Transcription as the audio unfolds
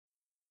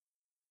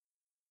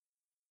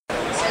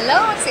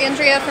Hello, it's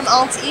Andrea from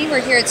altE.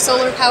 We're here at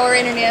Solar Power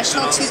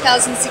International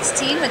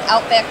 2016 with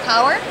Outback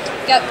Power.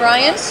 We've got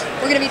Brian.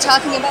 We're going to be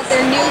talking about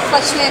their new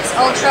FlexMax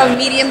Ultra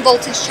medium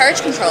voltage charge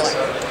controller.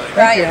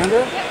 Thank you,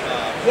 Andrea.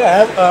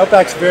 Yeah,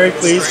 Outback's very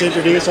pleased to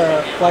introduce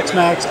our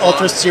FlexMax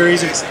Ultra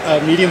series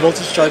of medium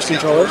voltage charge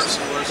controllers.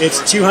 It's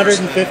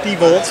 250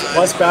 volts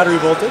plus battery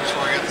voltage.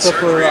 So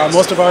for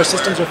most of our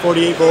systems are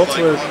 48 volts.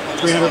 We're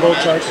 300 volt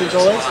charge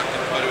controllers.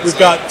 We've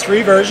got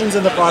three versions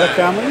in the product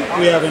family.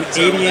 We have an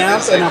 80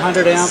 amp and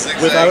 100 amp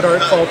without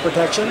arc fault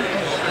protection,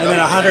 and then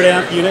a 100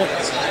 amp unit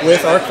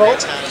with arc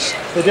fault.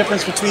 The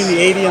difference between the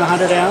 80 and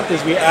 100 amp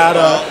is we add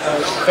a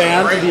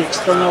fan to the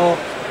external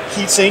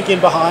heatsink in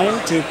behind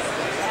to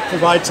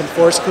provide some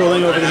force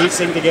cooling over the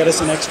heatsink to get us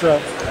an extra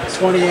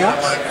 20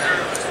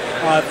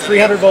 amps.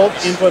 300 volt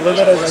input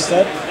limit, as I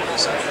said.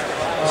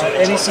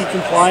 NEC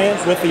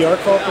compliant with the arc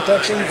fault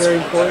protection, very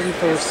important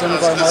for some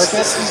of our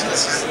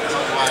markets.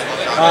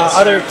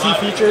 Other key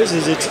features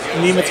is it's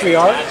NEMA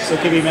 3R, so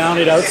it can be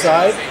mounted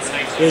outside.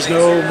 There's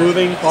no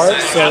moving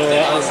parts, so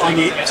on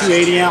the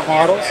 280 amp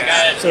models.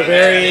 So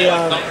very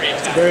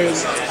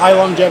high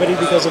longevity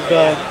because of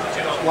the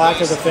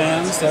lack of the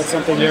fans. That's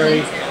something very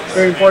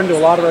important to a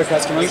lot of our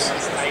customers.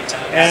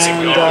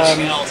 And the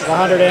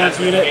 100 amp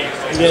unit,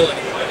 you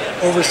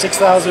get over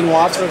 6,000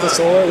 watts worth of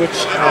solar, which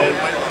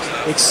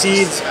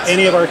exceeds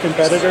any of our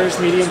competitors'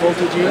 medium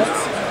voltage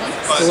units.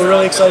 So we're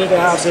really excited to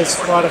have this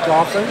product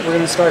offering. We're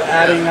going to start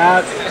adding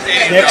that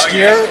next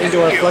year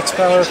into our Flex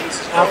Power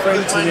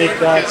offering to make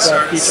that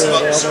feature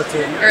available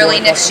to early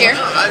next year?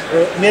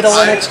 Middle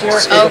of next year.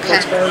 Okay.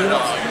 Flex Power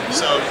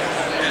units.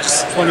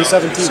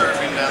 2017.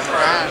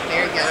 Wow,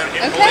 very good.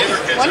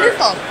 Okay,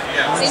 wonderful.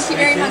 Thank you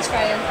very much,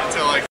 Brian.